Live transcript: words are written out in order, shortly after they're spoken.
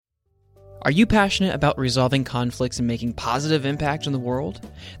Are you passionate about resolving conflicts and making positive impact in the world?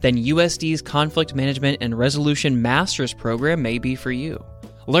 Then USD's Conflict Management and Resolution Master's Program may be for you.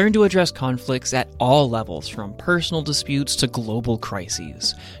 Learn to address conflicts at all levels, from personal disputes to global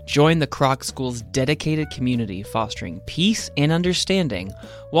crises. Join the Kroc School's dedicated community fostering peace and understanding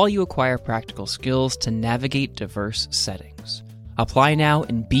while you acquire practical skills to navigate diverse settings. Apply now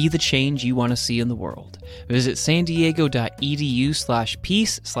and be the change you want to see in the world. Visit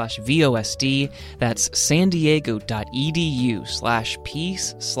sandiego.edu/peace/VOSD. That's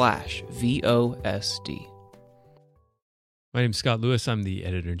sandiego.edu/peace/VOSD. My name is Scott Lewis. I'm the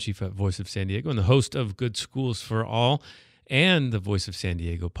editor-in-chief at Voice of San Diego and the host of Good Schools for All and the Voice of San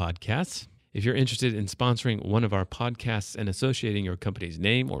Diego podcasts. If you're interested in sponsoring one of our podcasts and associating your company's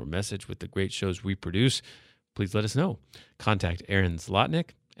name or message with the great shows we produce, please let us know. Contact Aaron Zlotnick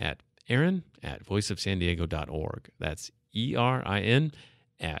at aaron@voiceofsandiego.org. That's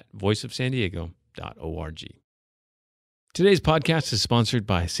ERIN@voiceofsandiego.org. Today's podcast is sponsored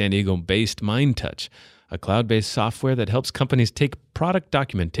by San Diego-based MindTouch, a cloud-based software that helps companies take product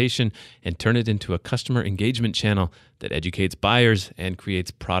documentation and turn it into a customer engagement channel that educates buyers and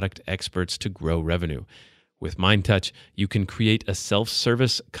creates product experts to grow revenue. With MindTouch, you can create a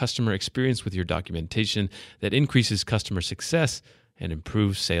self-service customer experience with your documentation that increases customer success and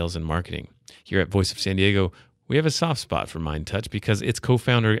improves sales and marketing. Here at Voice of San Diego, we have a soft spot for MindTouch because its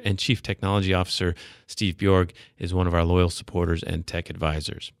co-founder and chief technology officer, Steve Bjorg, is one of our loyal supporters and tech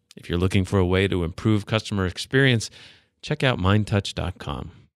advisors. If you're looking for a way to improve customer experience, check out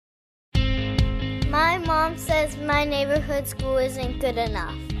mindtouch.com. My mom says my neighborhood school isn't good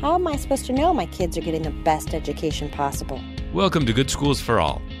enough. How am I supposed to know my kids are getting the best education possible? Welcome to Good Schools for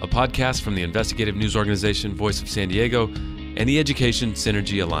All, a podcast from the investigative news organization Voice of San Diego and the Education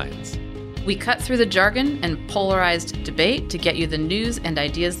Synergy Alliance. We cut through the jargon and polarized debate to get you the news and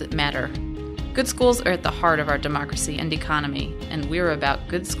ideas that matter. Good schools are at the heart of our democracy and economy, and we're about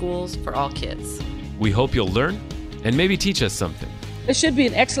good schools for all kids. We hope you'll learn and maybe teach us something. There should be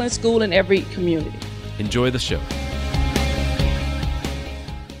an excellent school in every community. Enjoy the show.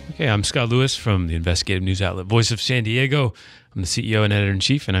 Okay, I'm Scott Lewis from the investigative news outlet Voice of San Diego. I'm the CEO and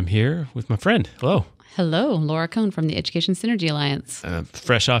editor-in-chief, and I'm here with my friend. Hello. Hello, Laura Cohn from the Education Synergy Alliance.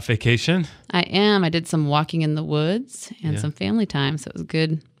 Fresh off vacation? I am. I did some walking in the woods and some family time, so it was a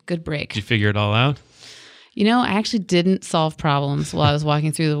good break. Did you figure it all out? You know, I actually didn't solve problems while I was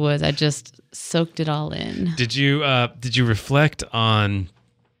walking through the woods. I just soaked it all in. Did you reflect on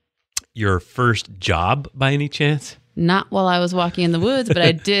your first job by any chance? Not while I was walking in the woods, but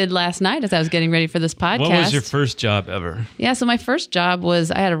I did last night as I was getting ready for this podcast. What was your first job ever? Yeah, so my first job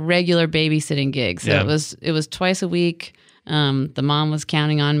was I had a regular babysitting gig. So it was twice a week. The mom was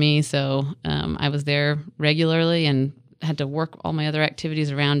counting on me, so I was there regularly and had to work all my other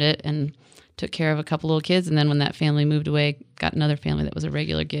activities around it and took care of a couple little kids. And then when that family moved away, got another family that was a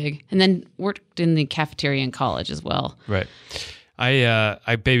regular gig. And then worked in the cafeteria in college as well. Right. I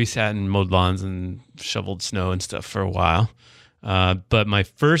babysat and mowed lawns and shoveled snow and stuff for a while. But my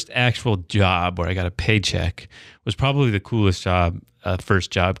first actual job where I got a paycheck was probably the coolest job a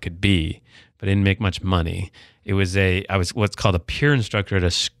first job could be, but I didn't make much money. I was what's called a peer instructor at a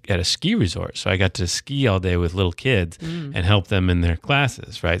ski resort. So I got to ski all day with little kids and help them in their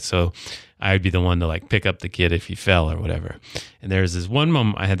classes, right? So I would be the one to like pick up the kid if he fell or whatever. And there was this one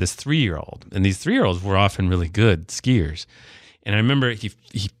mom, I had this 3-year-old, and these 3-year-olds were often really good skiers. And I remember he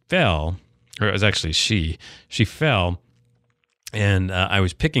fell, or it was actually she fell, and I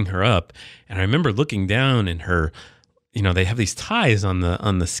was picking her up, and I remember looking down and her, you know, they have these ties on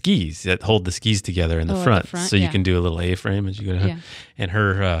the skis that hold the skis together in the front, so you can do a little A-frame as you go down. Yeah. And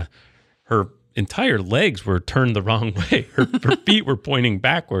her entire legs were turned the wrong way. Her feet were pointing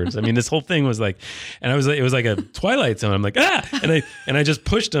backwards. I mean, this whole thing was like, and it was like a Twilight Zone. I'm like, and I just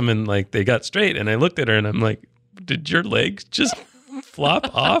pushed them and like they got straight. And I looked at her and I'm like, did your legs just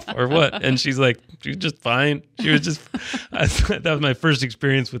flop off or what? And she's like, she's just fine. She was just, that was my first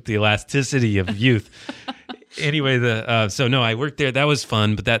experience with the elasticity of youth. Anyway, so no, I worked there. That was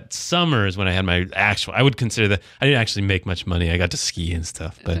fun. But that summer is when I had my I would consider that, I didn't actually make much money. I got to ski and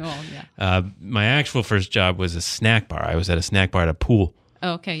stuff. But my actual first job was a snack bar. I was at a snack bar at a pool.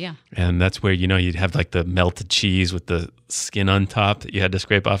 Oh, okay, yeah. And that's where, you know, you'd have like the melted cheese with the skin on top that you had to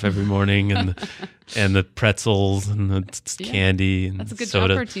scrape off every morning and the pretzels and the candy and that's a good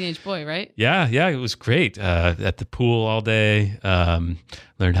soda. job for a teenage boy, right? Yeah, it was great. At the pool all day,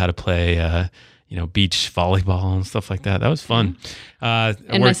 learned how to play beach volleyball and stuff like that. That was fun.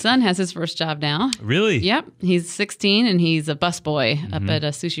 And my son has his first job now. Really? Yep. He's 16 and he's a busboy up at a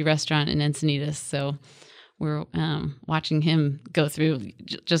sushi restaurant in Encinitas. So we're watching him go through.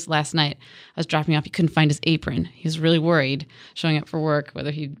 Just last night, I was dropping off. He couldn't find his apron. He was really worried showing up for work,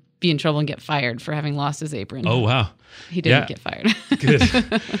 whether he'd be in trouble and get fired for having lost his apron. Oh, wow. He didn't get fired. Good.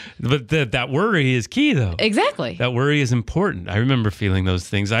 But that worry is key, though. Exactly. That worry is important. I remember feeling those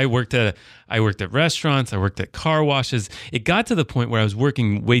things. I worked at restaurants. I worked at car washes. It got to the point where I was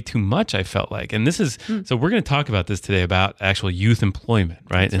working way too much, I felt like. And this is, so we're going to talk about this today about actual youth employment,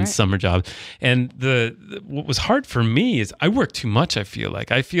 right? That's right. Summer jobs. And what was hard for me is I worked too much, I feel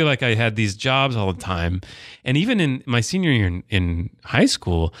like. I feel like I had these jobs all the time. And even in my senior year in high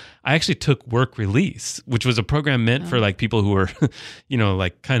school, I actually took work release, which was a program meant for like people who were,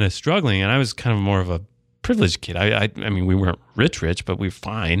 like kind of struggling. And I was kind of more of a privileged kid. I mean, we weren't rich, but we were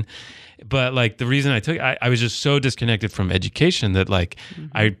fine. But like the reason I took, I was just so disconnected from education that like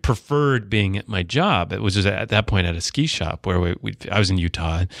I preferred being at my job. It was just at that point at a ski shop where I was in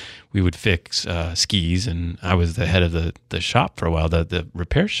Utah. And we would fix skis, and I was the head of the shop for a while, the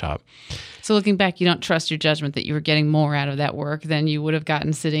repair shop. So looking back, you don't trust your judgment that you were getting more out of that work than you would have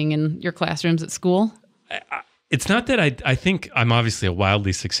gotten sitting in your classrooms at school? It's not that I think I'm obviously a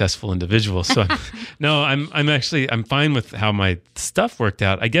wildly successful individual. So I'm fine with how my stuff worked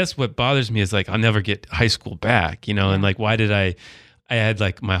out. I guess what bothers me is like, I'll never get high school back, and like, why did I had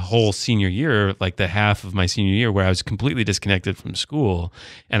like my whole senior year, like the half of my senior year where I was completely disconnected from school,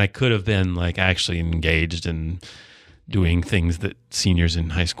 and I could have been like actually engaged in doing things that seniors in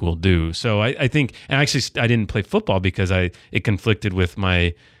high school do. So I think, and actually I didn't play football because it conflicted with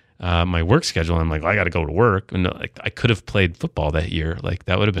my work schedule. I'm like, well, I got to go to work. And like, I could have played football that year. Like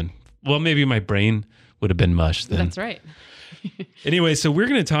that would have been, well, maybe my brain would have been mush then. That's right. Anyway, so we're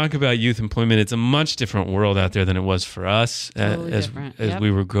going to talk about youth employment. It's a much different world out there than it was for us as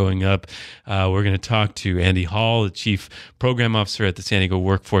we were growing up. We're going to talk to Andy Hall, the Chief Program Officer at the San Diego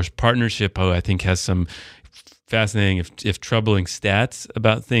Workforce Partnership, who I think has some fascinating, if troubling stats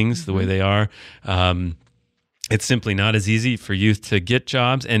about things the way they are. It's simply not as easy for youth to get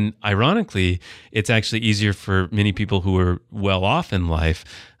jobs. And ironically, it's actually easier for many people who are well off in life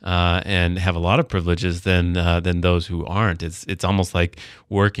and have a lot of privileges than those who aren't. It's almost like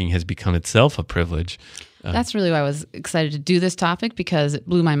working has become itself a privilege. That's really why I was excited to do this topic, because it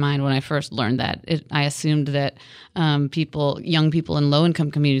blew my mind when I first learned that. I assumed that young people in low-income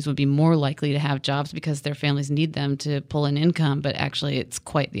communities would be more likely to have jobs because their families need them to pull in income, but actually it's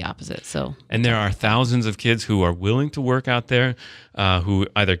quite the opposite. And there are thousands of kids who are willing to work out there who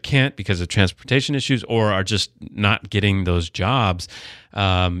either can't because of transportation issues or are just not getting those jobs.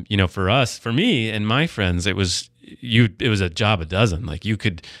 For me and my friends, it was a job a dozen. Like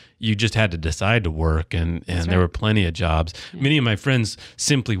you just had to decide to work, and there were plenty of jobs. Yeah. Many of my friends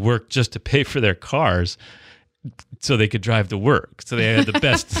simply worked just to pay for their cars so they could drive to work. So they had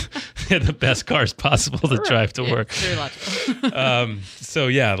the best cars possible to drive to work. Very logical. So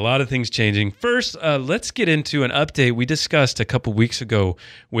yeah, a lot of things changing. First, let's get into an update we discussed a couple weeks ago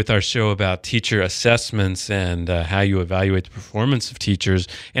with our show about teacher assessments and how you evaluate the performance of teachers,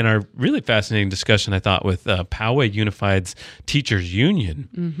 and our really fascinating discussion, I thought, with Poway Unified's Teachers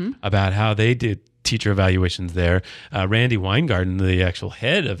Union about how they did teacher evaluations there. Randy Weingarten, the actual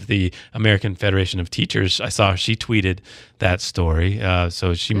head of the American Federation of Teachers, I saw she tweeted that story.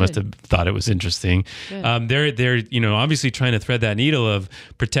 So she must have thought it was interesting. They're obviously trying to thread that needle of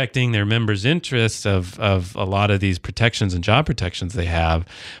protecting their members' interests of a lot of these protections and job protections they have,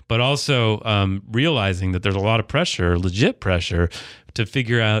 but also realizing that there's a lot of pressure, legit pressure, to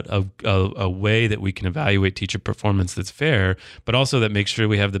figure out a way that we can evaluate teacher performance that's fair, but also that makes sure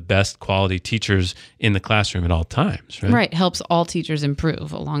we have the best quality teachers in the classroom at all times. Right. Helps all teachers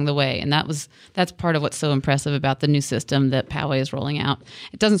improve along the way. And that's part of what's so impressive about the new system that Poway is rolling out.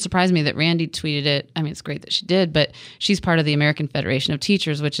 It doesn't surprise me that Randy tweeted it. I mean, it's great that she did, but she's part of the American Federation of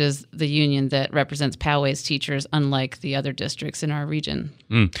Teachers, which is the union that represents Poway's teachers, unlike the other districts in our region.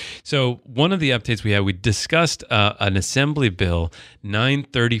 So one of the updates we discussed an assembly bill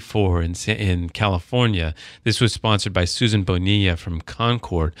 934 in California. This was sponsored by Susan Bonilla from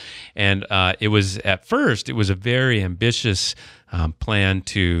Concord, and it was a very ambitious plan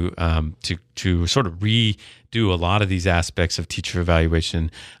to sort of redo a lot of these aspects of teacher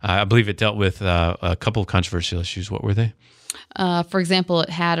evaluation. I believe it dealt with a couple of controversial issues. What were they? For example, it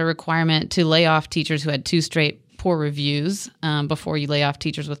had a requirement to lay off teachers who had 2 straight poor reviews before you lay off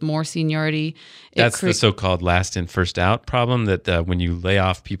teachers with more seniority. That's the so-called last in, first out problem, that when you lay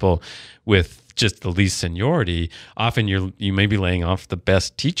off people with just the least seniority, often you may be laying off the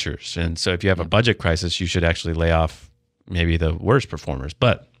best teachers. And so if you have a budget crisis, you should actually lay off maybe the worst performers.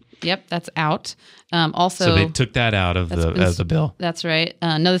 But Yep, that's out. Also, so they took that out of the bill. That's right.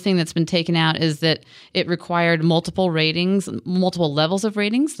 Another thing that's been taken out is that it required multiple ratings, multiple levels of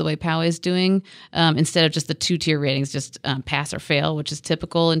ratings, the way Poway is doing, instead of just the 2-tier ratings, just pass or fail, which is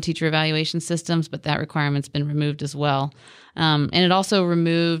typical in teacher evaluation systems, but that requirement's been removed as well. And it also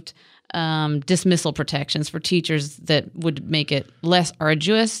removed dismissal protections for teachers that would make it less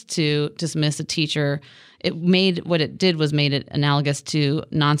arduous to dismiss a teacher. Made it analogous to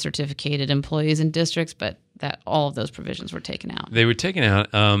non-certificated employees in districts, but that all of those provisions were taken out. They were taken out.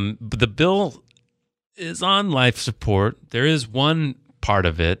 But the bill is on life support. There is one part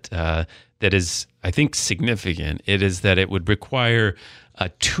of it that is, I think, significant. It is that it would require a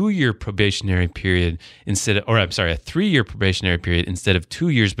 2-year probationary period a 3-year probationary period instead of 2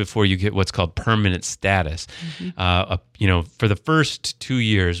 years before you get what's called permanent status. For the first 2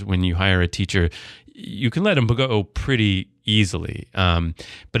 years when you hire a teacher, you can let them go pretty easily.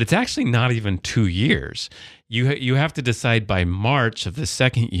 But it's actually not even 2 years. You have to decide by March of the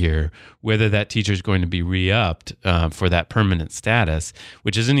second year whether that teacher is going to be re-upped for that permanent status,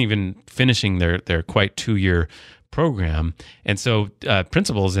 which isn't even finishing their quite 2-year program. And so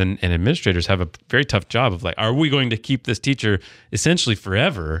principals and administrators have a very tough job of are we going to keep this teacher essentially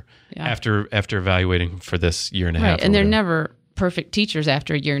forever after evaluating for this year and a half? Right, and they're never perfect teachers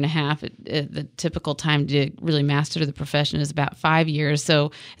after a year and a half. The typical time to really master the profession is about 5 years.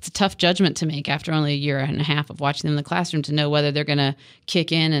 So it's a tough judgment to make after only a year and a half of watching them in the classroom to know whether they're going to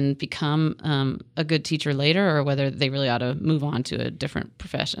kick in and become a good teacher later or whether they really ought to move on to a different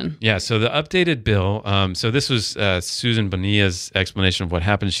profession. Yeah, so the updated bill, so this was Susan Bonilla's explanation of what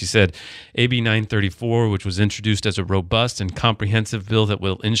happened. She said, AB 934, which was introduced as a robust and comprehensive bill that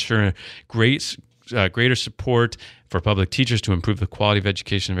will ensure greater support for public teachers to improve the quality of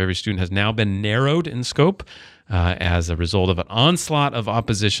education of every student, has now been narrowed in scope as a result of an onslaught of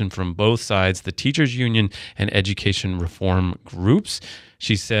opposition from both sides, the teachers union and education reform groups.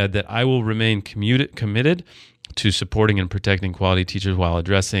 She said that I will remain committed to supporting and protecting quality teachers while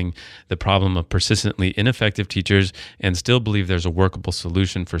addressing the problem of persistently ineffective teachers, and still believe there's a workable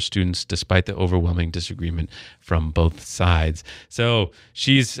solution for students despite the overwhelming disagreement from both sides. So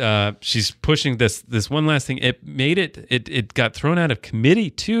she's pushing this one last thing. It got thrown out of committee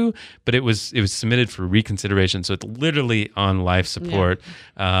too, but it was submitted for reconsideration. So it's literally on life support.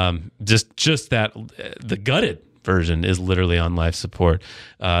 Yeah. Just that the gutted version is literally on life support,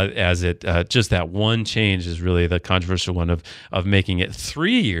 as it just that one change is really the controversial one of making it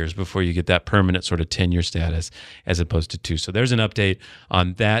 3 years before you get that permanent sort of tenure status as opposed to 2. So there's an update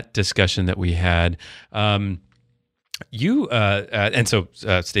on that discussion that we had. And so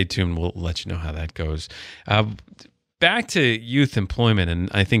stay tuned. We'll let you know how that goes. Back to youth employment, and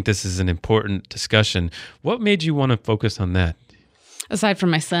I think this is an important discussion. What made you want to focus on that? Aside from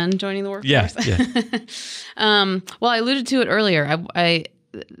my son joining the workforce? Yeah. Well, I alluded to it earlier.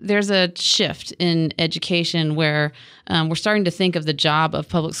 There's a shift in education where we're starting to think of the job of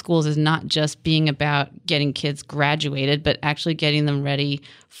public schools as not just being about getting kids graduated, but actually getting them ready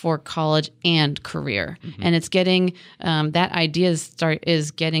for college and career. Mm-hmm. And it's getting that idea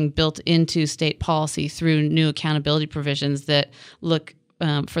is getting built into state policy through new accountability provisions that look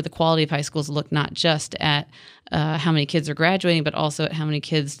for the quality of high schools, look not just at how many kids are graduating, but also at how many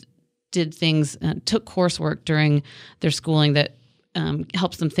kids did things, took coursework during their schooling that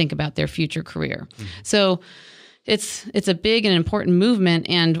helps them think about their future career. Mm-hmm. So it's a big and important movement.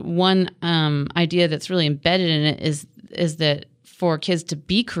 And one idea that's really embedded in it is that for kids to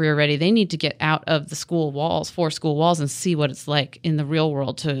be career ready, they need to get out of the school walls, 4 school walls, and see what it's like in the real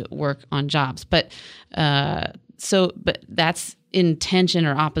world to work on jobs. But that's in tension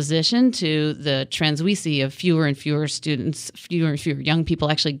or opposition to the trends we see of fewer and fewer students, fewer and fewer young people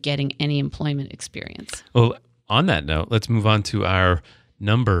actually getting any employment experience. Well, on that note, let's move on to our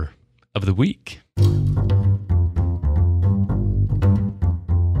number of the week.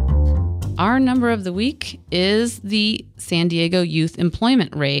 Our number of the week is the San Diego youth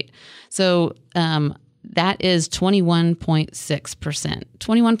employment rate. So that is 21.6%.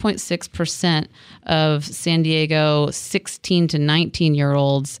 21.6% of San Diego 16 to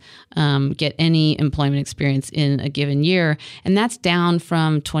 19-year-olds get any employment experience in a given year. And that's down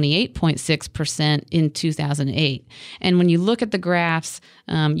from 28.6% in 2008. And when you look at the graphs,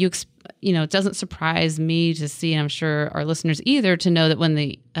 it doesn't surprise me to see, and I'm sure our listeners either, to know that when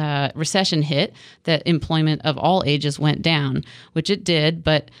the recession hit, that employment of all ages went down, which it did,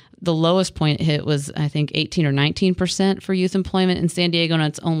 but the lowest point it hit was, I think, 18 or 19% for youth employment in San Diego, and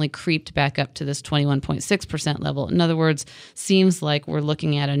it's only creeped back up to this 21.6% level. In other words, seems like we're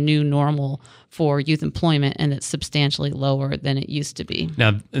looking at a new normal for youth employment, and it's substantially lower than it used to be.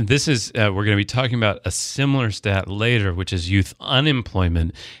 Now, this is we're going to be talking about a similar stat later, which is youth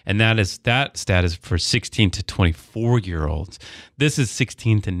unemployment, and that stat is for 16 to 24-year-olds. This is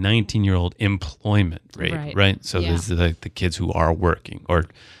 16 to 19-year-old employment rate, right? So Yeah. this is like the kids who are working, or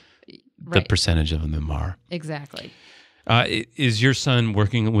the Right. percentage of them are. Exactly. Is your son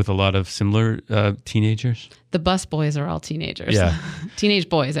working with a lot of similar teenagers? The bus boys are all teenagers. Yeah. Teenage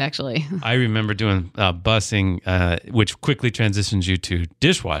boys, actually. I remember doing busing, which quickly transitions you to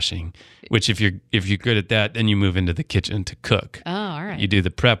dishwashing. Which, if you're good at that, then you move into the kitchen to cook. Oh, all right. You do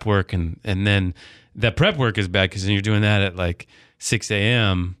the prep work, and then that prep work is bad because then you're doing that at like 6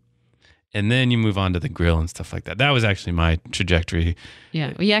 a.m. and then you move on to the grill and stuff like that. That was actually my trajectory.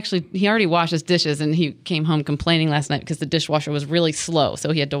 Yeah, he already washes dishes, and he came home complaining last night because the dishwasher was really slow,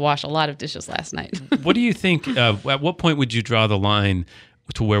 so he had to wash a lot of dishes last night. What do you think? At what point would you draw the line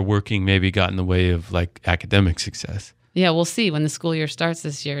to where working maybe got in the way of like academic success? Yeah, we'll see when the school year starts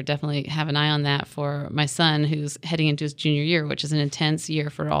this year. Definitely have an eye on that for my son, who's heading into his junior year, which is an intense year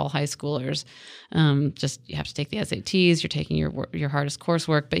for all high schoolers. You have to take the SATs. You're taking your hardest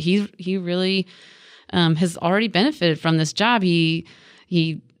coursework, but he really has already benefited from this job. He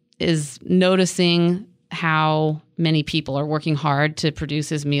is noticing how many people are working hard to produce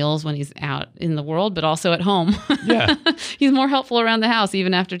his meals when he's out in the world, but also at home. Yeah. He's more helpful around the house,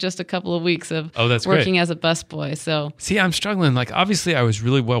 even after just a couple of weeks of working as a busboy. So, see, I'm struggling. Like, obviously, I was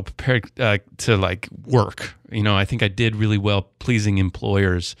really well prepared to like work. You know, I think I did really well pleasing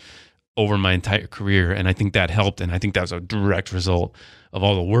employers over my entire career, and I think that helped. And I think that was a direct result of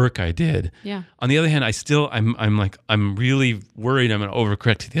all the work I did. Yeah. On the other hand, I'm really worried I'm going to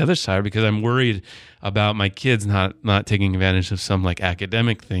overcorrect to the other side because I'm worried about my kids not taking advantage of some like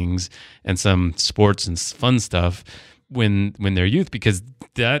academic things and some sports and fun stuff when they're youth, because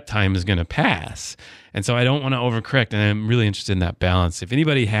that time is going to pass. And so I don't want to overcorrect, and I'm really interested in that balance. If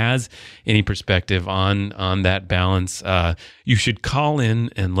anybody has any perspective on that balance, you should call in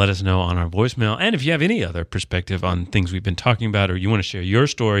and let us know on our voicemail. And if you have any other perspective on things we've been talking about, or you want to share your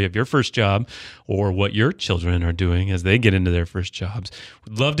story of your first job or what your children are doing as they get into their first jobs,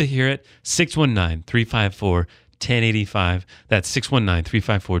 we'd love to hear it. 619-354-1085. That's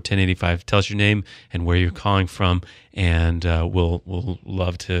 619-354-1085. Tell us your name and where you're calling from, and we'll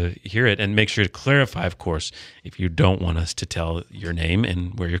love to hear it. And make sure to clarify, of course, if you don't want us to tell your name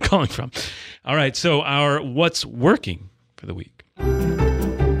and where you're calling from. All right, so our What's Working for the week.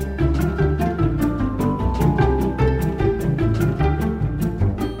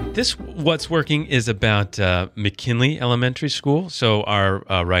 This What's Working is about McKinley Elementary School. So our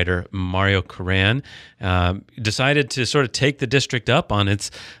writer, Mario Coran, decided to sort of take the district up on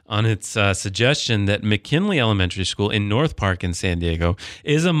its suggestion that McKinley Elementary School in North Park in San Diego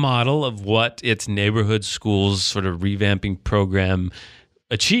is a model of what its neighborhood schools sort of revamping program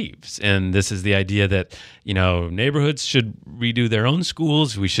achieves. And this is the idea that, you know, neighborhoods should redo their own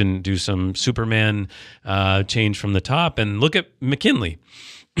schools. We shouldn't do some Superman change from the top. And look at McKinley.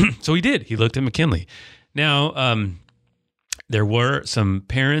 So he did. He looked at McKinley. Now, there were some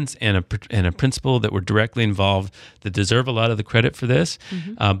parents and a principal that were directly involved that deserve a lot of the credit for this.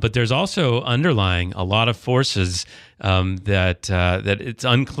 Mm-hmm. But there's also underlying a lot of forces that it's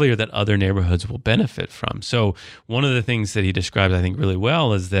unclear that other neighborhoods will benefit from. So one of the things that he described, I think, really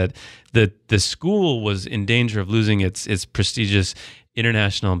well is that the school was in danger of losing its prestigious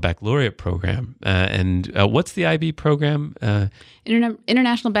International Baccalaureate program. And what's the IB program?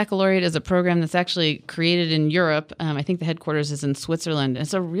 International Baccalaureate is a program that's actually created in Europe. I think the headquarters is in Switzerland.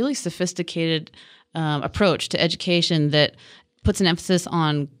 It's a really sophisticated approach to education that puts an emphasis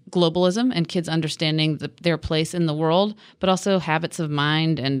on globalism and kids understanding their place in the world, but also habits of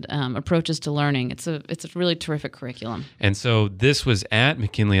mind and approaches to learning. It's a really terrific curriculum. And so this was at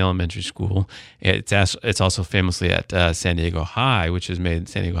McKinley Elementary School. It's also famously at San Diego High, which has made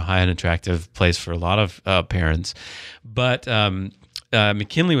San Diego High an attractive place for a lot of parents. But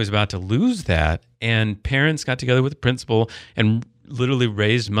McKinley was about to lose that, and parents got together with the principal and literally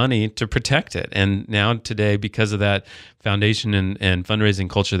raised money to protect it. And now today, because of that foundation and fundraising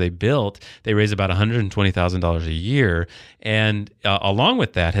culture they built, they raise about $120,000 a year. And along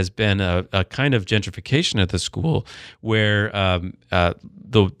with that has been a kind of gentrification at the school where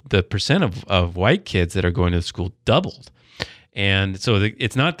the percent of white kids that are going to the school doubled. And so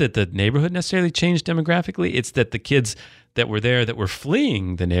it's not that the neighborhood necessarily changed demographically, it's that the kids that were there that were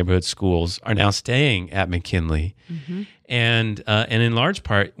fleeing the neighborhood schools are now staying at McKinley. Mm-hmm. And in large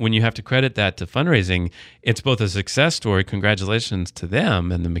part, when you have to credit that to fundraising, it's both a success story, congratulations to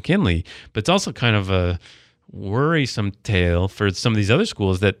them and the McKinley, but it's also kind of worrisome tale for some of these other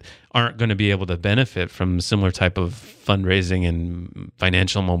schools that aren't going to be able to benefit from similar type of fundraising and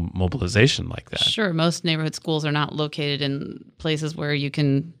financial mobilization like that. Sure. Most neighborhood schools are not located in places where you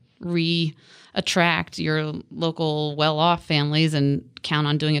can attract your local well-off families and count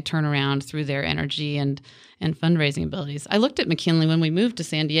on doing a turnaround through their energy and fundraising abilities. I looked at McKinley when we moved to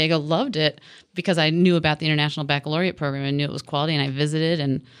San Diego, loved it because I knew about the International Baccalaureate program and knew it was quality, and I visited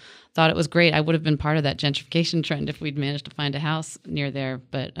and thought it was great. I would have been part of that gentrification trend if we'd managed to find a house near there.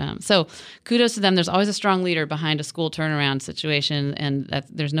 But so kudos to them. There's always a strong leader behind a school turnaround situation, and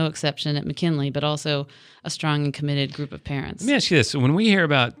there's no exception at McKinley, but also a strong and committed group of parents. Let me ask you this. So when we hear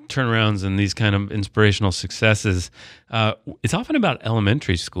about turnarounds and these kind of inspirational successes, it's often about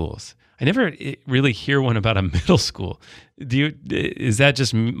elementary schools. I never really hear one about a middle school. Is that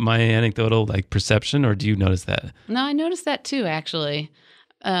just my anecdotal perception, or do you notice that? No, I noticed that too, actually.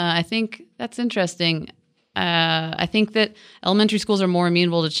 I think that's interesting. I think that elementary schools are more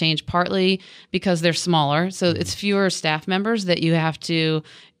amenable to change, partly because they're smaller. So it's fewer staff members that you have to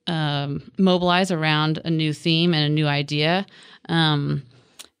mobilize around a new theme and a new idea, and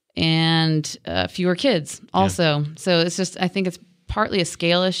fewer kids also. Yeah. So it's just, I think it's partly a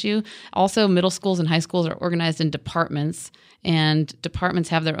scale issue. Also, middle schools and high schools are organized in departments, and departments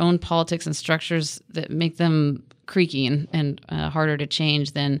have their own politics and structures that make them creaky and harder to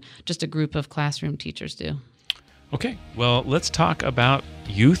change than just a group of classroom teachers do. Okay, well, let's talk about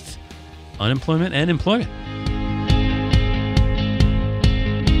youth unemployment and employment.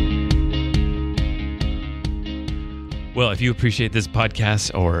 Well, if you appreciate this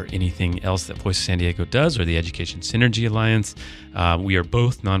podcast or anything else that Voice of San Diego does, or the Education Synergy Alliance, we are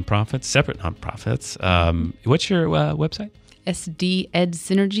both nonprofits, separate nonprofits. What's your website?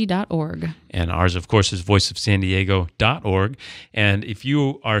 sdedsynergy.org. And ours, of course, is voiceofsandiego.org. And if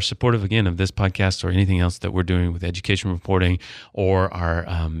you are supportive, again, of this podcast or anything else that we're doing with education reporting or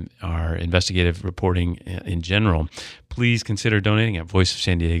our investigative reporting in general, please consider donating at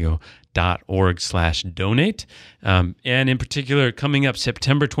voiceofsandiego.org/donate. And in particular, coming up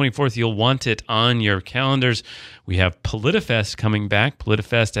September 24th, you'll want it on your calendars. We have PolitiFest coming back,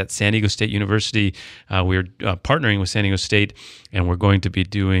 PolitiFest at San Diego State University. We're partnering with San Diego State, and we're going to be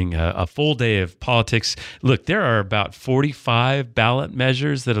doing a full day of politics. Look, there are about 45 ballot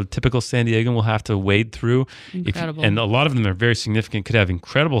measures that a typical San Diegan will have to wade through. Incredible. And a lot of them are very significant, could have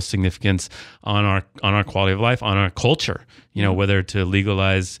incredible significance on our quality of life, on our culture. You know, whether to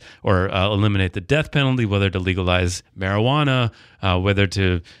legalize or eliminate the death penalty, whether to legalize marijuana, whether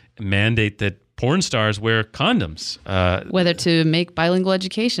to mandate that porn stars wear condoms. Whether to make bilingual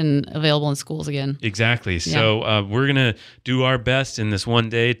education available in schools again. Exactly. So we're going to do our best in this one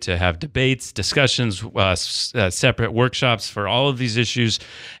day to have debates, discussions, separate workshops for all of these issues.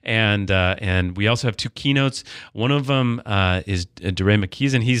 And we also have two keynotes. One of them is DeRay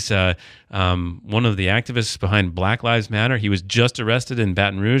McKeeson. He's one of the activists behind Black Lives Matter. He was just arrested in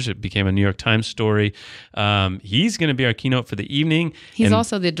Baton Rouge. It became a New York Times story. He's going to be our keynote for the evening. He's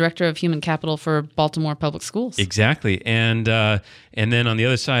also the director of human capital for Baltimore Public Schools. Exactly. And then on the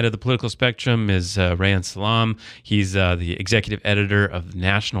other side of the political spectrum is Rayan Salam. He's the executive editor of the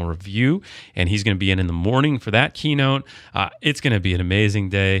National Review, and he's going to be in the morning for that keynote. It's going to be an amazing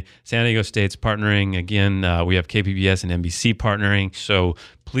day. San Diego State's partnering. Again, we have KPBS and NBC partnering. So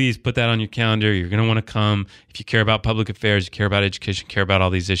please put that on your calendar. You're going to want to come. If you care about public affairs, you care about education, care about all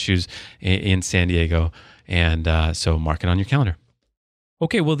these issues in San Diego. And so mark it on your calendar.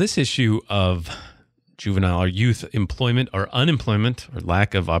 Okay, well, this issue of juvenile or youth employment or unemployment or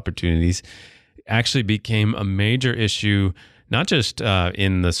lack of opportunities actually became a major issue, not just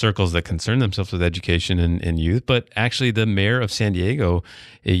in the circles that concern themselves with education and youth, but actually the mayor of San Diego,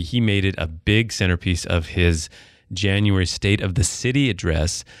 he made it a big centerpiece of his January State of the City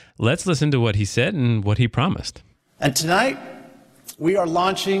address. Let's listen to what he said and what he promised. And tonight, we are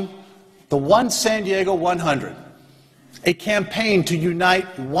launching the One San Diego 100, a campaign to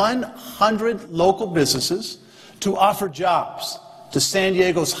unite 100 local businesses to offer jobs to San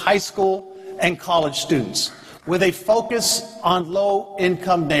Diego's high school and college students with a focus on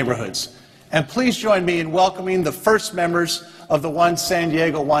low-income neighborhoods. And please join me in welcoming the first members of the One San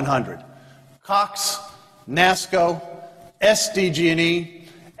Diego 100, Cox, NASCO, SDG&E,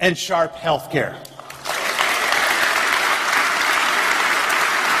 and Sharp Healthcare.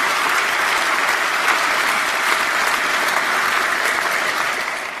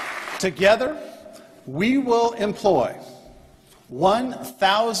 Together, we will employ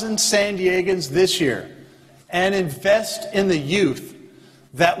 1,000 San Diegans this year and invest in the youth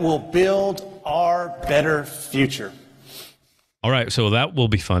that will build our better future. All right, so that will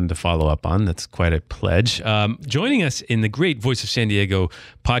be fun to follow up on. That's quite a pledge. Joining us in the great Voice of San Diego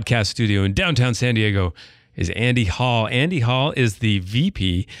podcast studio in downtown San Diego is Andy Hall. Andy Hall is the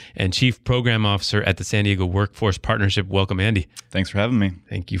VP and Chief Program Officer at the San Diego Workforce Partnership. Welcome, Andy. Thanks for having me.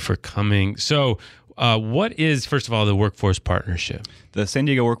 Thank you for coming. So what is, first of all, the Workforce Partnership? The San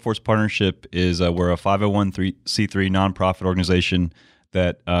Diego Workforce Partnership is we're a 501c3 nonprofit organization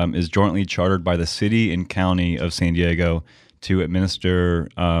that is jointly chartered by the city and county of San Diego to administer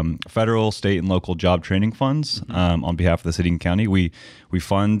federal, state, and local job training funds on behalf of the city and county. We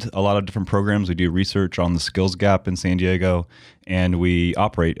fund a lot of different programs. We do research on the skills gap in San Diego, and we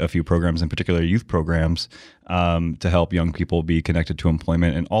operate a few programs, in particular youth programs, to help young people be connected to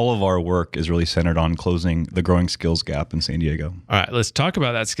employment. And all of our work is really centered on closing the growing skills gap in San Diego. All right, let's talk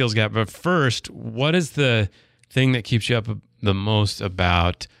about that skills gap. But first, what is the thing that keeps you up the most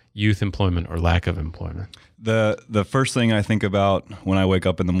about youth employment or lack of employment? The first thing I think about when I wake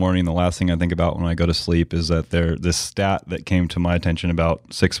up in the morning, the last thing I think about when I go to sleep is that this stat that came to my attention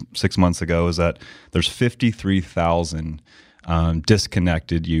about six months ago is that there's 53,000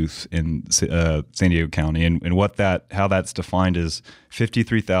 disconnected youth in San Diego County, and how that's defined is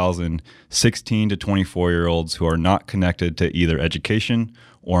 53,000 16 to 24-year-olds who are not connected to either education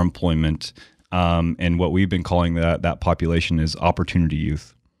or employment, and what we've been calling that population is opportunity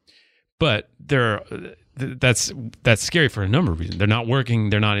youth. But that's scary for a number of reasons. They're not working,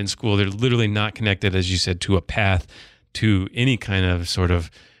 they're not in school, they're literally not connected, as you said, to a path to any kind of sort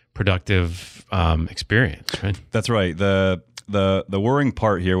of productive experience, right? That's right. The worrying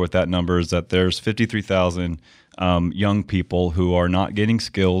part here with that number is that there's 53,000 young people who are not getting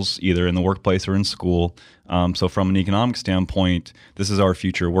skills either in the workplace or in school. So from an economic standpoint, this is our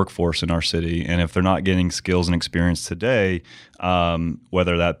future workforce in our city. And if they're not getting skills and experience today,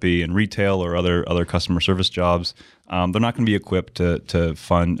 whether that be in retail or other customer service jobs, they're not going to be equipped to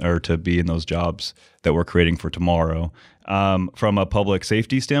fund or to be in those jobs that we're creating for tomorrow. From a public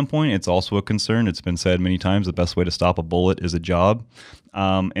safety standpoint, it's also a concern. It's been said many times, the best way to stop a bullet is a job.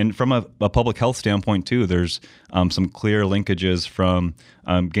 And from a public health standpoint, too, there's some clear linkages from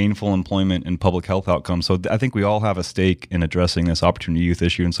gainful employment and public health outcomes. So I think we all have a stake in addressing this opportunity youth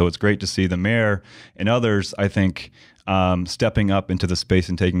issue. And so it's great to see the mayor and others, I think, stepping up into the space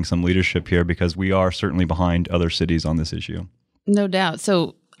and taking some leadership here, because we are certainly behind other cities on this issue. No doubt.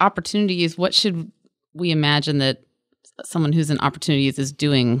 So opportunity youth, what should we imagine that someone who's an opportunity youth is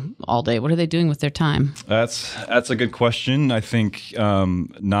doing all day? What are they doing with their time? That's a good question. I think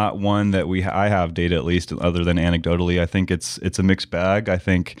not one that I have data, at least, other than anecdotally. I think it's a mixed bag. I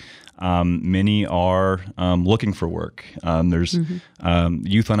think many are looking for work. There's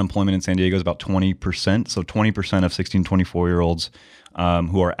youth unemployment in San Diego is about 20%. So 20% of 16 to 24-year-olds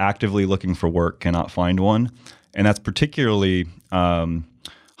who are actively looking for work cannot find one. And that's particularly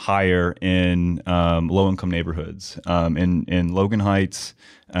higher in low-income neighborhoods. In Logan Heights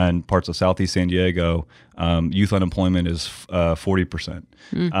and parts of Southeast San Diego, youth unemployment is 40%.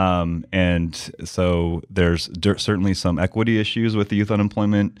 And so there's certainly some equity issues with the youth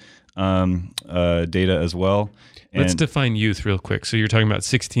unemployment data as well. Let's define youth real quick. So you're talking about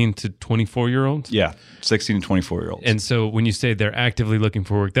 16 to 24-year-olds? Yeah, 16 to 24-year-olds. And so when you say they're actively looking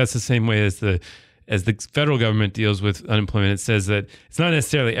for work, that's the same way as the federal government deals with unemployment. It says that it's not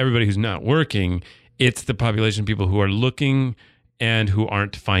necessarily everybody who's not working, it's the population of people who are looking and who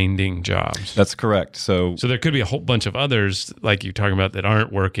aren't finding jobs. That's correct. So there could be a whole bunch of others, like you're talking about, that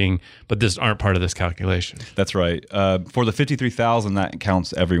aren't working, but just aren't part of this calculation. That's right. For the 53,000, that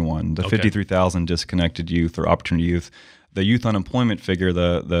counts everyone. The 53,000 disconnected youth or opportunity youth. The youth unemployment figure,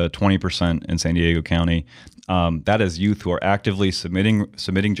 the 20% in San Diego County, that is youth who are actively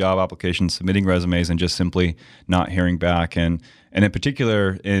submitting job applications, submitting resumes, and just simply not hearing back. And in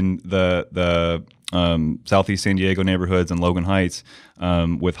particular, in the Southeast San Diego neighborhoods and Logan Heights,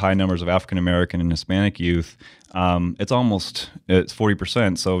 with high numbers of African American and Hispanic youth, it's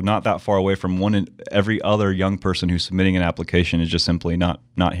 40%. So not that far away from one in every other young person who's submitting an application is just simply not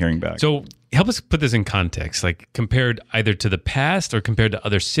hearing back. So help us put this in context, like compared either to the past or compared to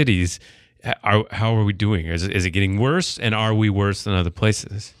other cities. How are we doing? Is it getting worse, and are we worse than other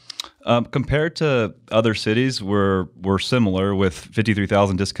places? Compared to other cities, we're similar with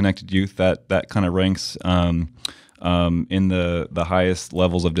 53,000 disconnected youth. That kind of ranks in the highest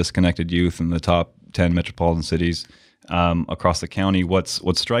levels of disconnected youth in the top 10 metropolitan cities across the county. What's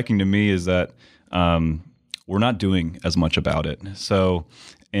striking to me is that we're not doing as much about it. So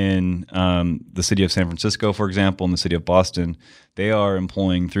in the city of San Francisco, for example, and the city of Boston, they are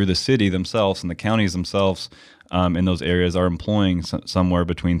employing through the city themselves and the counties themselves in those areas are employing somewhere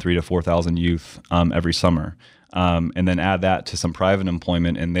between 3,000 to 4,000 youth every summer. And then add that to some private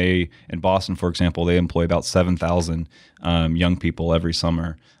employment, and in Boston, for example, they employ about 7,000 young people every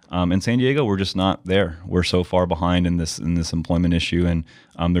summer. In San Diego, we're just not there. We're so far behind in this employment issue, and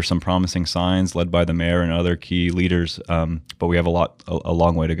there's some promising signs led by the mayor and other key leaders, but we have a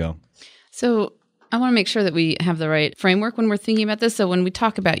long way to go. So I want to make sure that we have the right framework when we're thinking about this. So when we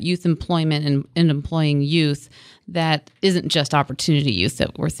talk about youth employment and employing youth, that isn't just opportunity youth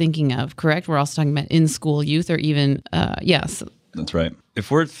that we're thinking of, correct? We're also talking about in-school youth or even, yes. That's right.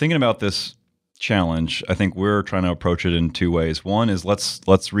 If we're thinking about this challenge, I think we're trying to approach it in two ways. One is let's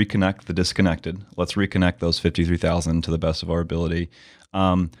reconnect the disconnected. Let's reconnect those 53,000 to the best of our ability.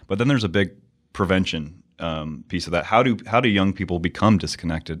 But then there's a big prevention piece of that. How do young people become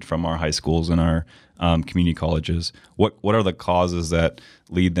disconnected from our high schools and our community colleges? What are the causes that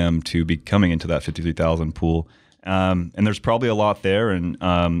lead them to be coming into that 53,000 pool? And there's probably a lot there. And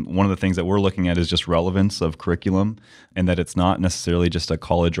one of the things that we're looking at is just relevance of curriculum, and that it's not necessarily just a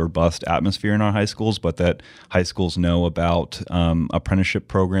college or bust atmosphere in our high schools, but that high schools know about apprenticeship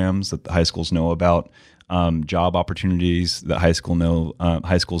programs, that the high schools know about job opportunities, that high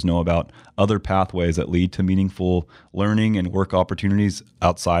schools know about other pathways that lead to meaningful learning and work opportunities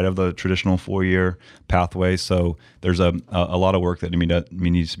outside of the traditional 4-year pathway. So there's a lot of work that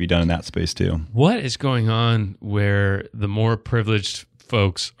needs to be done in that space too. What is going on where the more privileged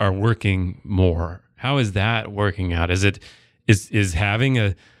folks are working more? How is that working out? Is having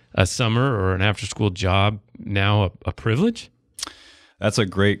a summer or an after-school job now a privilege? That's a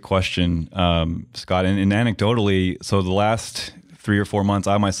great question, Scott. And anecdotally, so the last 3 or 4 months,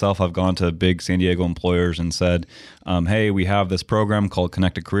 I myself have gone to big San Diego employers and said, hey, we have this program called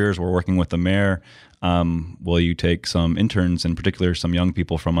Connected Careers. We're working with the mayor. Will you take some interns, in particular some young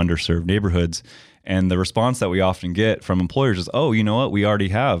people from underserved neighborhoods? And the response that we often get from employers is, oh, you know what, we already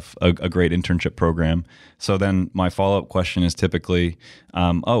have a great internship program. So then my follow-up question is typically,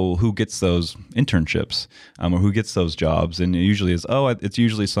 who gets those internships or who gets those jobs? And it usually is, it's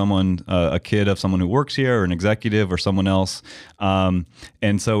usually someone, a kid of someone who works here or an executive or someone else.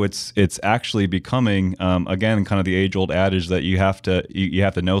 And so it's actually becoming, again, kind of the age-old adage that you have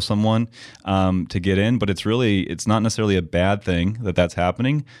to know someone to get in, but it's not necessarily a bad thing that that's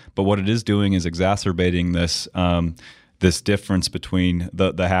happening. But what it is doing is exacerbating this difference between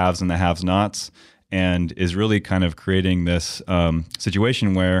the haves and the have-nots, and is really kind of creating this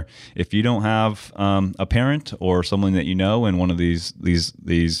situation where if you don't have a parent or someone that you know in one of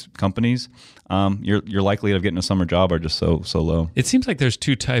these companies, your likelihood of getting a summer job are just so low. It seems like there's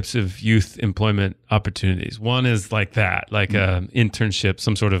two types of youth employment opportunities. One is like that, like an internship,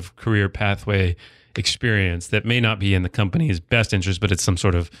 some sort of career pathway experience that may not be in the company's best interest, but it's some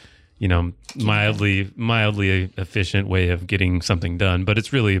sort of mildly efficient way of getting something done, but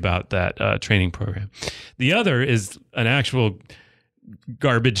it's really about that training program. The other is an actual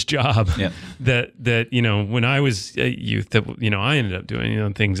garbage job that when I was a youth, that I ended up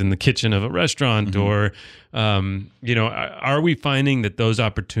doing things in the kitchen of a restaurant, or are we finding that those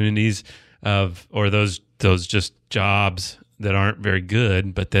opportunities or those just jobs that aren't very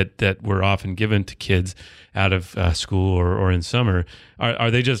good, but that were often given to kids out of school or in summer, are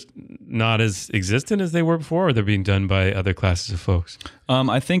they just not as existent as they were before, or they're being done by other classes of folks?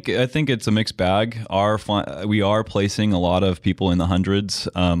 I think it's a mixed bag. We are placing a lot of people in the hundreds,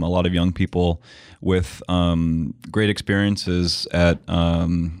 a lot of young people with great experiences at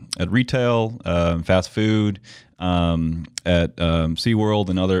retail, fast food, at SeaWorld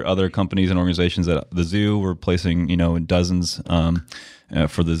and other companies and organizations. At the zoo, we're placing dozens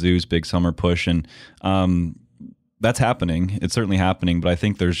for the zoo's big summer push, and that's happening. It's certainly happening, but I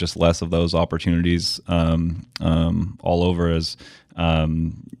think there's just less of those opportunities all over as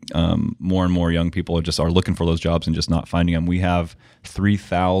more and more young people are looking for those jobs and just not finding them. We have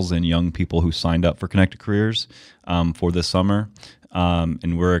 3,000 young people who signed up for Connected Careers for this summer.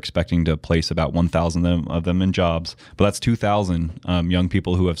 And we're expecting to place about 1,000 of them in jobs. But that's 2,000 young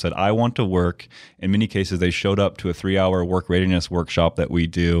people who have said, I want to work. In many cases, they showed up to a 3-hour work readiness workshop that we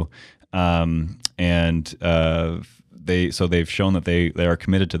do. They've shown that they are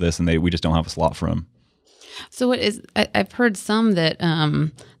committed to this, and we just don't have a slot for them. So I've heard some that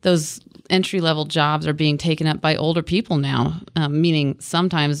those entry-level jobs are being taken up by older people now, meaning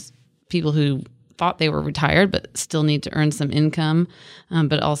sometimes people who thought they were retired but still need to earn some income,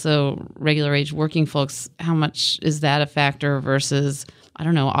 but also regular age working folks. How much is that a factor versus, I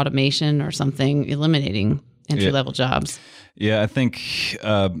don't know, automation or something eliminating entry-level jobs? Yeah, I think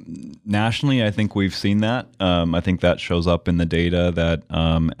nationally, I think we've seen that. I think that shows up in the data that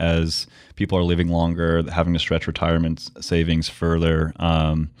as people are living longer, having to stretch retirement savings further,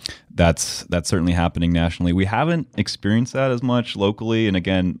 that's certainly happening nationally. We haven't experienced that as much locally, and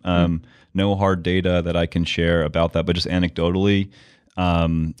again, no hard data that I can share about that, but just anecdotally,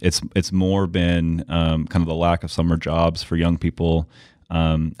 it's more been kind of the lack of summer jobs for young people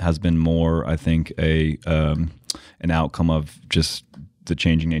has been more, I think, an outcome of just the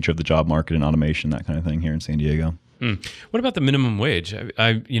changing nature of the job market and automation, that kind of thing here in San Diego. What about the minimum wage?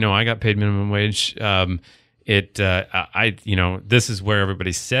 I got paid minimum wage. This is where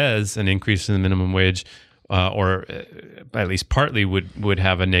everybody says an increase in the minimum wage, or at least partly would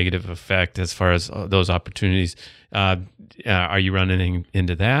have a negative effect as far as those opportunities. Are you running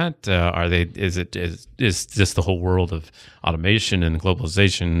into that? Is just the whole world of automation and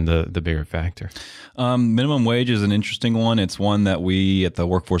globalization the bigger factor? Minimum wage is an interesting one. It's one that we at the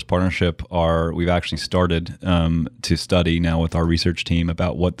Workforce Partnership we've actually started to study now with our research team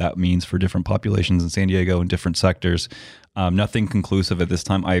about what that means for different populations in San Diego and different sectors. Nothing conclusive at this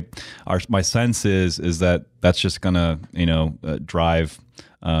time. My sense is that that's just going to drive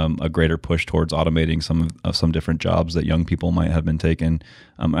a greater push towards automating some different jobs that young people might have been doing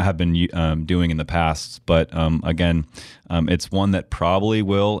in the past. But again, it's one that probably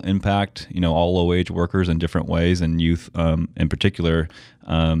will impact all low wage workers in different ways, and youth in particular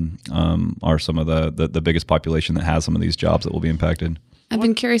are some of the biggest population that has some of these jobs that will be impacted. I've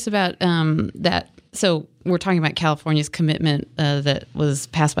been curious about that. So we're talking about California's commitment that was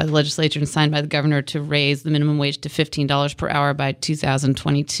passed by the legislature and signed by the governor to raise the minimum wage to $15 per hour by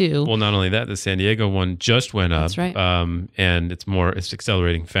 2022. Well, not only that, the San Diego one just went up. That's right. And it's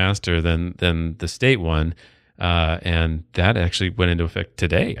accelerating faster than the state one. And that actually went into effect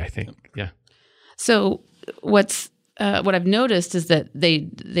today, I think. Yeah. So what I've noticed is that they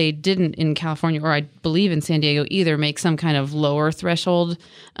didn't in California, or I believe in San Diego either, make some kind of lower threshold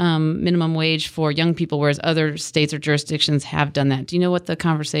minimum wage for young people, whereas other states or jurisdictions have done that. Do you know what the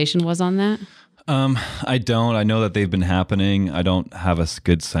conversation was on that? I don't. I know that they've been happening. I don't have a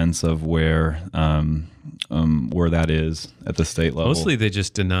good sense of where that is at the state level. Mostly they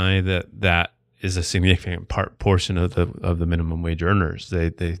just deny that is a significant portion of the minimum wage earners.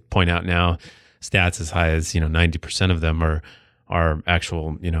 They point out now stats as high as 90% of them are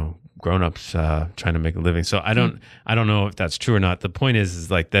actual grown-ups trying to make a living. So I don't know if that's true or not. The point is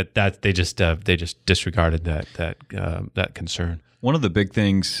like that they just disregarded that concern. One of the big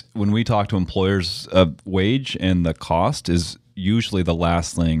things when we talk to employers, wage and the cost is usually the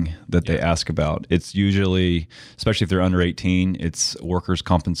last thing that they ask about. It's usually, especially if they're under 18, it's workers'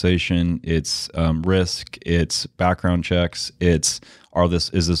 compensation, it's risk, it's background checks, it's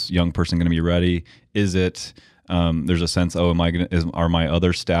is this young person going to be ready? Is it there's a sense, are my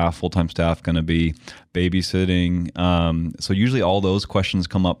other staff, full-time staff, going to be babysitting? So usually all those questions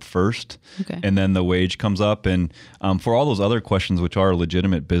come up first, and then the wage comes up. And for all those other questions, which are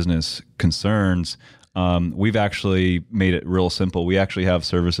legitimate business concerns, we've actually made it real simple. We actually have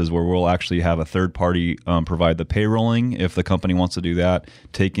services where we'll actually have a third party provide the payrolling if the company wants to do that,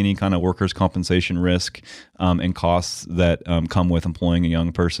 take any kind of workers' compensation risk and costs that come with employing a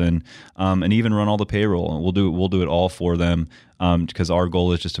young person, and even run all the payroll. And we'll do it all for them because our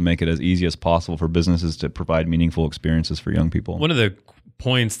goal is just to make it as easy as possible for businesses to provide meaningful experiences for young people. One of the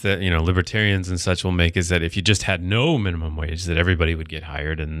points that libertarians and such will make is that if you just had no minimum wage, that everybody would get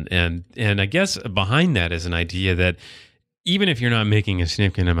hired, and I guess behind that is an idea that even if you're not making a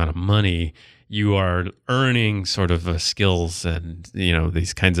significant amount of money, you are earning sort of skills and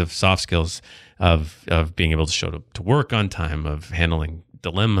these kinds of soft skills of being able to show to work on time, of handling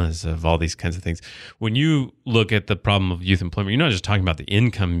dilemmas, of all these kinds of things. When you look at the problem of youth employment, you're not just talking about the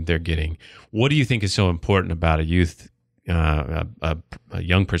income they're getting. What do you think is so important about a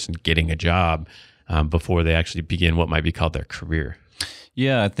young person getting a job before they actually begin what might be called their career?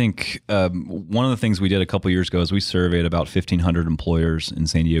 Yeah, I think one of the things we did a couple of years ago is we surveyed about 1,500 employers in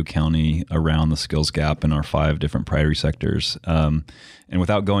San Diego County around the skills gap in our 5 different priority sectors. And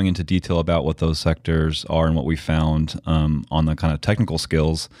without going into detail about what those sectors are and what we found on the kind of technical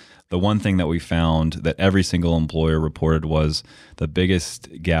skills, the one thing that we found that every single employer reported was the biggest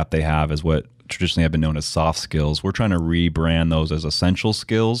gap they have is what traditionally have been known as soft skills. We're trying to rebrand those as essential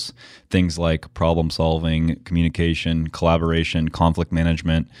skills, things like problem solving, communication, collaboration, conflict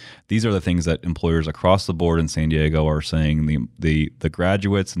management. These are the things that employers across the board in San Diego are saying the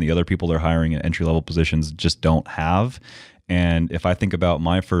graduates and the other people they're hiring at entry-level positions just don't have. And if I think about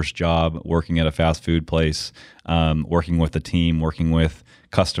my first job working at a fast food place, working with a team, working with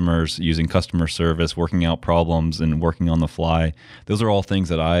customers, using customer service, working out problems and working on the fly, those are all things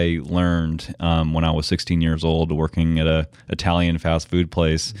that I learned when I was 16 years old working at a Italian fast food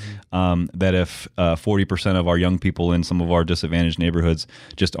place. That if 40% of our young people in some of our disadvantaged neighborhoods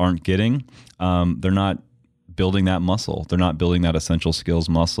just aren't getting, they're not building that muscle. They're not building that essential skills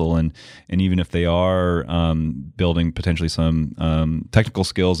muscle. And even if they are building potentially some technical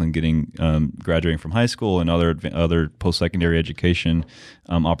skills and getting graduating from high school and other post-secondary education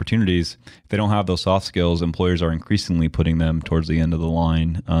opportunities, if they don't have those soft skills, employers are increasingly putting them towards the end of the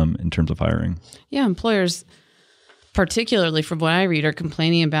line in terms of hiring. Yeah, employers, particularly from what I read, are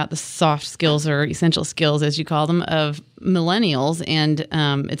complaining about the soft skills or essential skills, as you call them, of millennials. And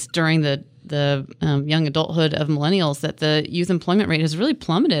it's during the young adulthood of millennials that the youth employment rate has really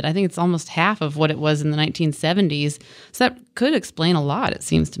plummeted. I think it's almost half of what it was in the 1970s. So that could explain a lot, it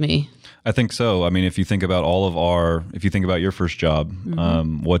seems to me. I think so. I mean, if you think about if you think about your first job,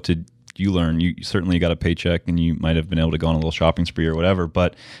 what did you learn? You certainly got a paycheck and you might have been able to go on a little shopping spree or whatever,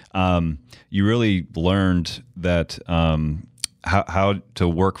 but you really learned that how to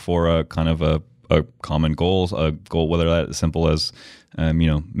work for a kind of a common goal, whether that's as simple as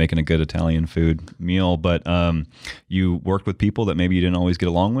making a good Italian food meal, but you worked with people that maybe you didn't always get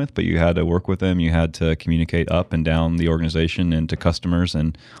along with, but you had to work with them. You had to communicate up and down the organization and to customers,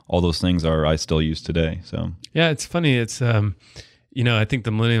 and all those things I still use today. So yeah, it's funny. It's I think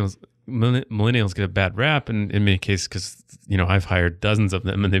the millennials get a bad rap in many cases because I've hired dozens of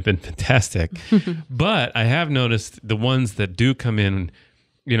them and they've been fantastic. But I have noticed the ones that do come in,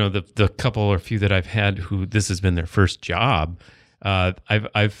 the couple or few that I've had who this has been their first job.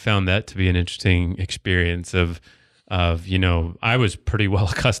 I've found that to be an interesting experience of I was pretty well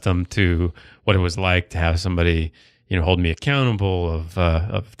accustomed to what it was like to have somebody hold me accountable,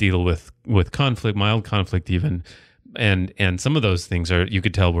 of deal with conflict, mild conflict even, and some of those things you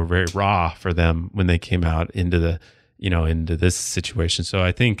could tell were very raw for them when they came out into into this situation. So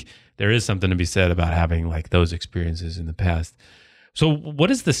I think there is something to be said about having like those experiences in the past. So what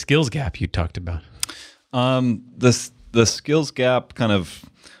is the skills gap you talked about? The skills gap, kind of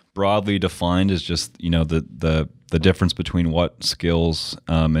broadly defined, is just the difference between what skills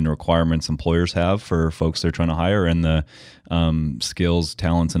and requirements employers have for folks they're trying to hire and the skills,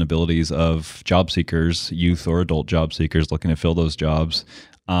 talents, and abilities of job seekers, youth or adult job seekers looking to fill those jobs.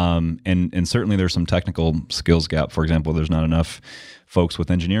 And certainly there's some technical skills gap. For example, there's not enough folks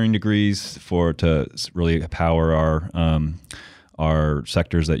with engineering degrees to really power our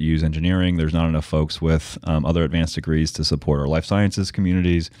sectors that use engineering. There's not enough folks with other advanced degrees to support our life sciences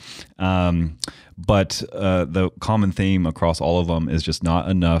communities. But the common theme across all of them is just not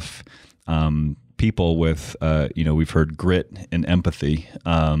enough people with, we've heard grit and empathy,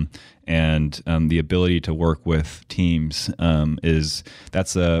 and the ability to work with teams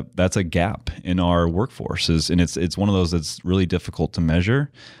that's a gap in our workforces, and it's one of those that's really difficult to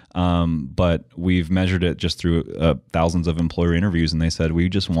measure. But we've measured it just through thousands of employer interviews, and they said we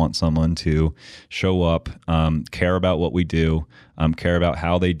just want someone to show up, care about what we do, care about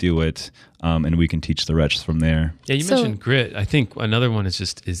how they do it, and we can teach the rest from there. Yeah, you mentioned grit. I think another one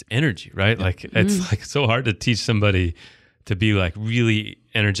is energy, right? Like it's like so hard to teach somebody to be like really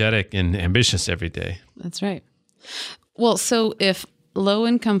energetic and ambitious every day. That's right. Well, so if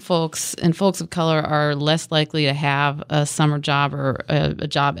low-income folks and folks of color are less likely to have a summer job or a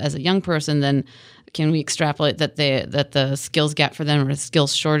job as a young person, then can we extrapolate that the skills gap for them or the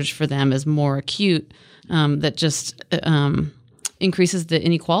skills shortage for them is more acute, that just increases the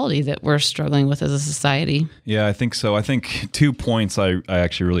inequality that we're struggling with as a society? Yeah, I think so. I think 2 points I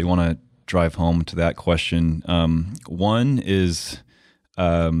actually really want to drive home to that question. One is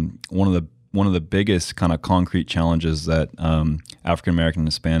one of the biggest kind of concrete challenges that African American and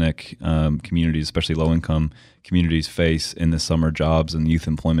Hispanic communities, especially low-income communities, face in the summer jobs and the youth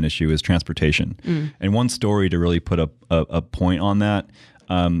employment issue is transportation. And one story to really put a point on that,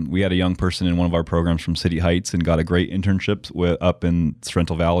 we had a young person in one of our programs from City Heights and got a great internship up in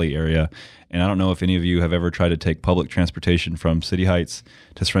Sorrento Valley area. And I don't know if any of you have ever tried to take public transportation from City Heights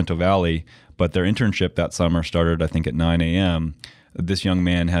to Sorrento Valley, but their internship that summer started, I think, at 9 a.m. This young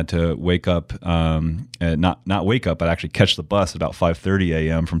man had to wake up, not wake up, but actually catch the bus at about 5:30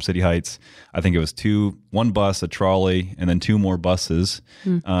 a.m. from City Heights. I think it was one bus, a trolley, and then 2 more buses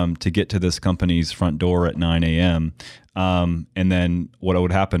to get to this company's front door at 9 a.m. And then what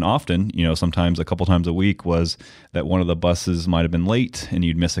would happen often, sometimes a couple times a week, was that one of the buses might have been late and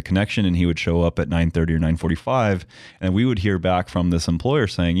you'd miss a connection and he would show up at 9:30 or 9:45. And we would hear back from this employer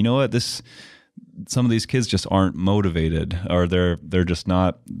saying, you know what, some of these kids just aren't motivated, or they're just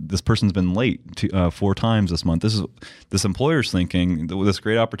not. This person's been late 4 times this month. This employer's thinking this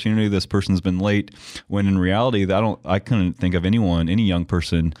great opportunity. This person's been late, when in reality, I couldn't think of any young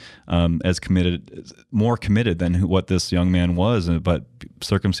person as more committed than what this young man was. But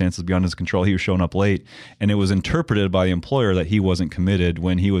circumstances beyond his control, he was showing up late, and it was interpreted by the employer that he wasn't committed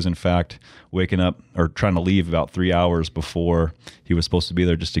when he was in fact waking up or trying to leave about 3 hours before he was supposed to be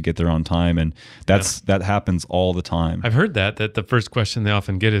there just to get there on time. And that happens all the time. I've heard that the first question they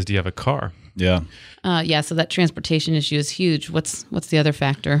often get is, do you have a car? Yeah. So that transportation issue is huge. What's the other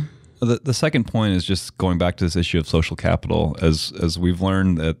factor? The second point is just going back to this issue of social capital. As we've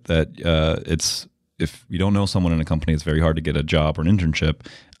learned that it's, if you don't know someone in a company, it's very hard to get a job or an internship.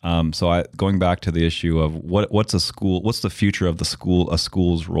 Going back to the issue of what's the future of a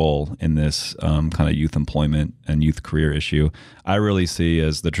school's role in this kind of youth employment and youth career issue, I really see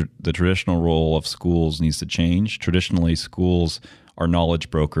as the traditional role of schools needs to change. Traditionally, schools are knowledge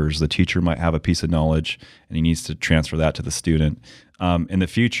brokers. The teacher might have a piece of knowledge, and he needs to transfer that to the student. In the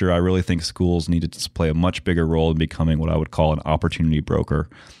future, I really think schools need to play a much bigger role in becoming what I would call an opportunity broker,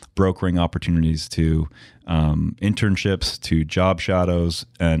 brokering opportunities to internships, to job shadows,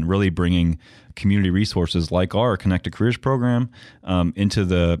 and really bringing community resources like our Connected Careers program into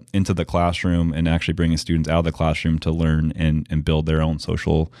the classroom, and actually bringing students out of the classroom to learn and build their own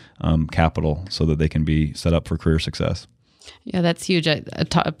social capital so that they can be set up for career success. Yeah, that's huge.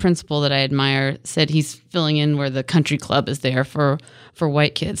 A principal that I admire said he's filling in where the country club is there for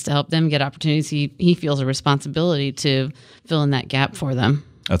white kids to help them get opportunities. He feels a responsibility to fill in that gap for them.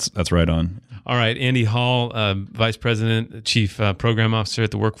 That's right on. All right, Andy Hall, Vice President, Chief Program Officer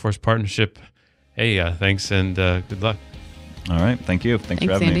at the Workforce Partnership. Hey, thanks and good luck. All right, thank you. Thanks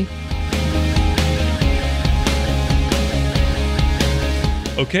for having Andy. me.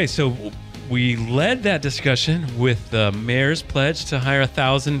 Okay, so we led that discussion with the mayor's pledge to hire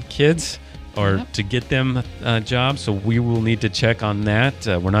 1,000 kids or to get them jobs. So we will need to check on that.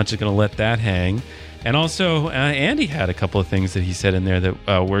 We're not just going to let that hang. And also, Andy had a couple of things that he said in there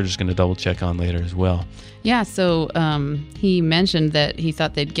that we're just going to double check on later as well. Yeah, so he mentioned that he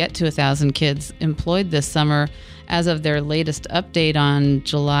thought they'd get to 1,000 kids employed this summer. As of their latest update on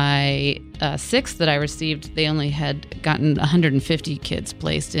July 6th that I received, they only had gotten 150 kids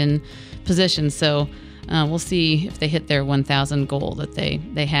placed in positions. So we'll see if they hit their 1,000 goal that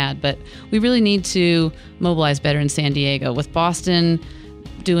they had. But we really need to mobilize better in San Diego. With Boston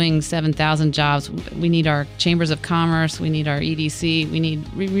doing 7,000 jobs, we need our chambers of commerce, we need our EDC,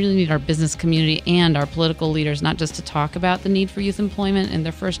 we really need our business community and our political leaders, not just to talk about the need for youth employment and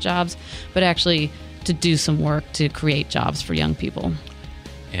their first jobs, but actually to do some work to create jobs for young people.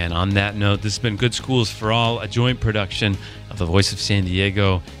 And on that note, this has been Good Schools for All, a joint production of the Voice of San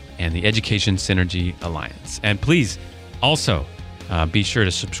Diego and the Education Synergy Alliance. And please also be sure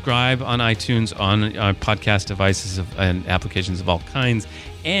to subscribe on iTunes, on podcast devices and applications of all kinds.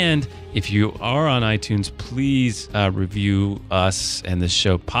 And if you are on iTunes, please review us and this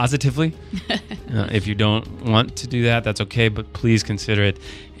show positively. If you don't want to do that, that's okay, but please consider it,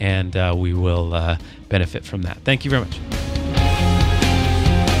 and we will benefit from that. Thank you very much.